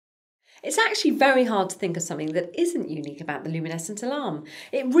It's actually very hard to think of something that isn't unique about the luminescent alarm.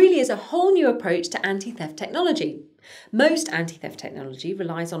 It really is a whole new approach to anti-theft technology. Most anti-theft technology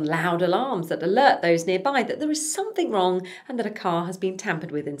relies on loud alarms that alert those nearby that there is something wrong and that a car has been tampered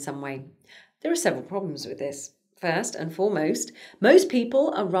with in some way. There are several problems with this. First and foremost, most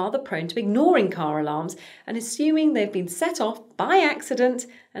people are rather prone to ignoring car alarms and assuming they've been set off by accident,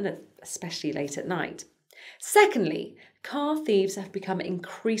 and especially late at night. Secondly, car thieves have become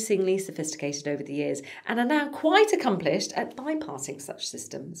increasingly sophisticated over the years and are now quite accomplished at bypassing such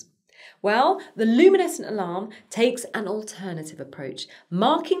systems. Well, the luminescent alarm takes an alternative approach,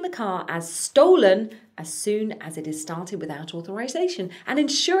 marking the car as stolen as soon as it is started without authorization and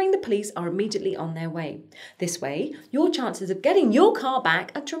ensuring the police are immediately on their way. This way, your chances of getting your car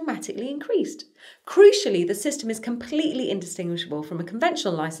back are dramatically increased. Crucially, the system is completely indistinguishable from a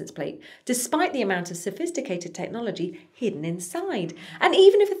conventional license plate, despite the amount of sophisticated technology hidden inside. And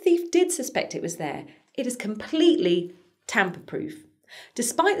even if a thief did suspect it was there, it is completely tamper-proof.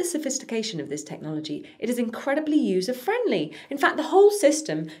 Despite the sophistication of this technology, it is incredibly user-friendly. In fact, the whole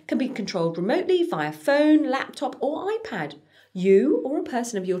system can be controlled remotely via phone, laptop or iPad. You, or a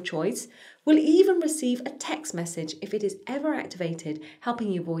person of your choice, will even receive a text message if it is ever activated, helping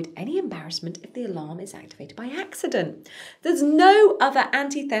you avoid any embarrassment if the alarm is activated by accident. There's no other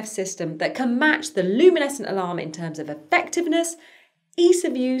anti-theft system that can match the luminescent alarm in terms of effectiveness, ease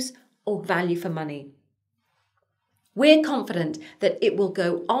of use or value for money. We're confident that it will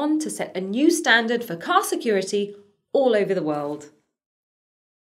go on to set a new standard for car security all over the world.